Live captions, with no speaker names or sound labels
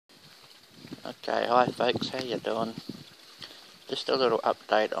Okay, hi folks, how you doing? Just a little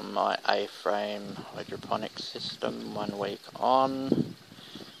update on my A-frame hydroponic system, 1 week on,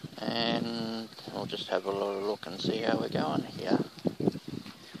 and we'll just have a little look and see how we're going here.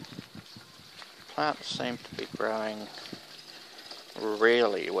 Plants seem to be growing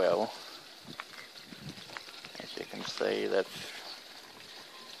really well. As you can see, they've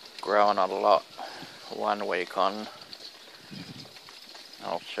grown a lot 1 week on.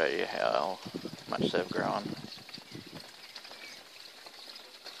 I'll show you how much they've grown.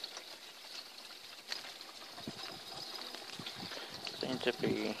 Seem to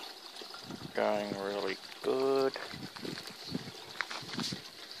be going really good.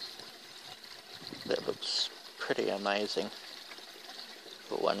 That looks pretty amazing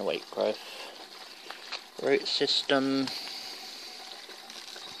for 1 week growth. Root system.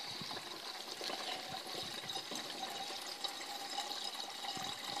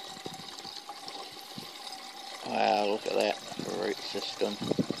 Wow, look at that root system.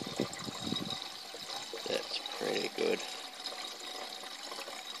 That's pretty good.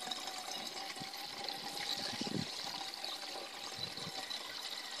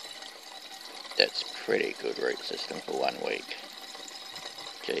 That's pretty good root system for 1 week.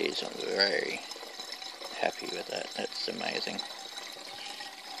 Geez, I'm very happy with that. That's amazing.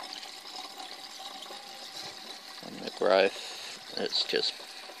 And the growth, that's just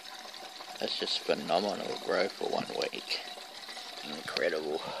phenomenal growth for 1 week.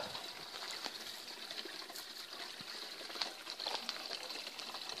 Incredible.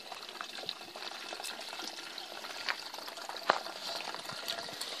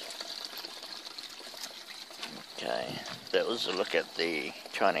 Okay, that was a look at the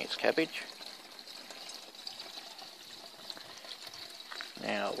Chinese cabbage.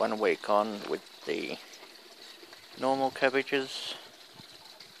 Now 1 week on with the normal cabbages.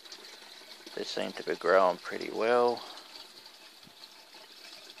 They seem to be growing pretty well.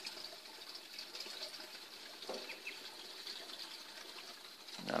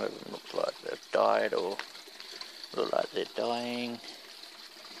 None of them look like they've died or look like they're dying.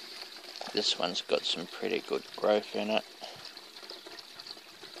 This one's got some pretty good growth in it.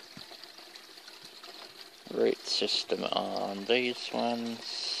 Root system on these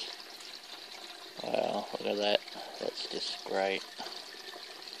ones. Wow, look at that. That's just great.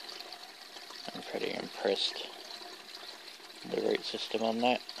 I'm pretty impressed with the root system on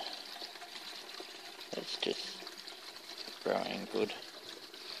that. It's just growing good.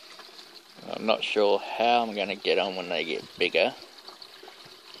 I'm not sure how I'm going to get on when they get bigger.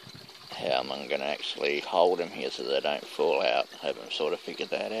 How I'm going to actually hold them here so they don't fall out. I haven't sort of figured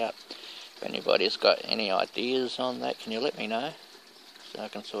that out. If anybody's got any ideas on that, can you let me know? So I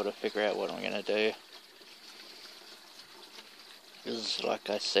can sort of figure out what I'm going to do. Because like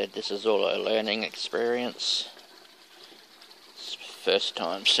I said, this is all a learning experience. It's the first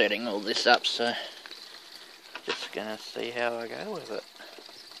time setting all this up, so just going to see how I go with it.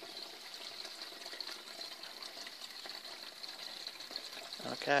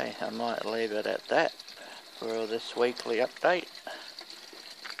 Okay, I might leave it at that for this weekly update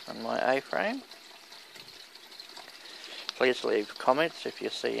on my A-frame. Please leave comments if you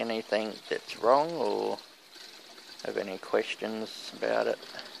see anything that's wrong or have any questions about it.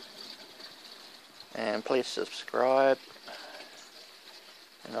 And please subscribe,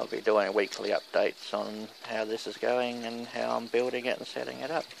 and I'll be doing weekly updates on how this is going and how I'm building it and setting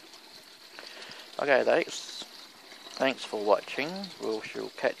it up. Okay, thanks for watching. We shall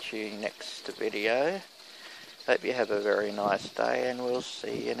catch you next video. Hope you have a very nice day, and we'll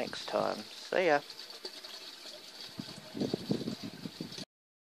see you next time. See ya.